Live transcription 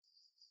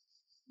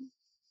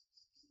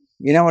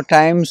In our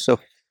times of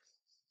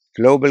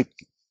global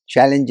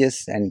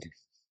challenges and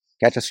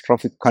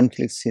catastrophic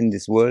conflicts in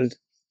this world,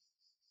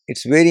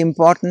 it's very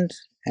important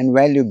and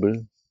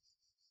valuable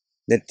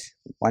that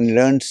one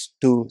learns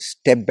to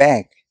step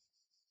back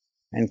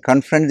and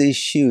confront the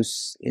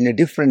issues in a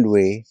different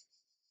way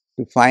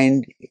to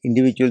find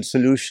individual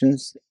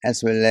solutions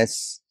as well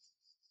as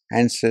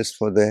answers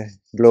for the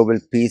global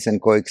peace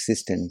and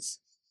coexistence.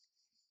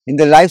 In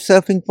the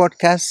LifeSurfing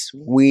podcast,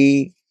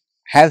 we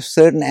have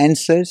certain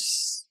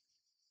answers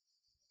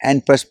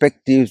and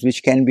perspectives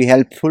which can be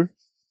helpful,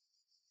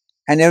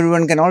 and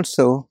everyone can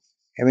also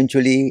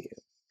eventually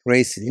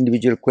raise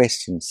individual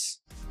questions.